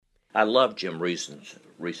I love Jim Reason's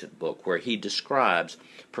recent book where he describes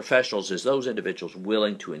professionals as those individuals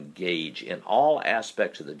willing to engage in all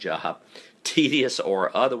aspects of the job, tedious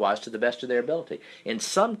or otherwise, to the best of their ability. And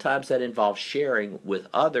sometimes that involves sharing with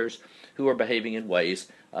others who are behaving in ways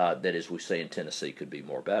that, as we say in Tennessee, could be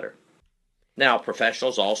more better. Now,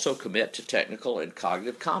 professionals also commit to technical and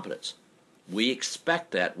cognitive competence. We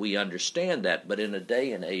expect that, we understand that, but in a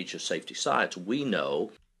day and age of safety science, we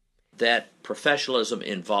know that professionalism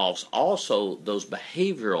involves also those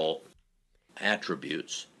behavioral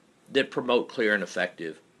attributes that promote clear and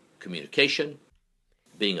effective communication,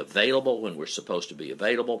 being available when we're supposed to be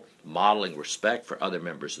available, modeling respect for other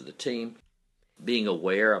members of the team, being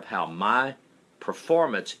aware of how my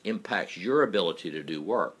performance impacts your ability to do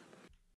work.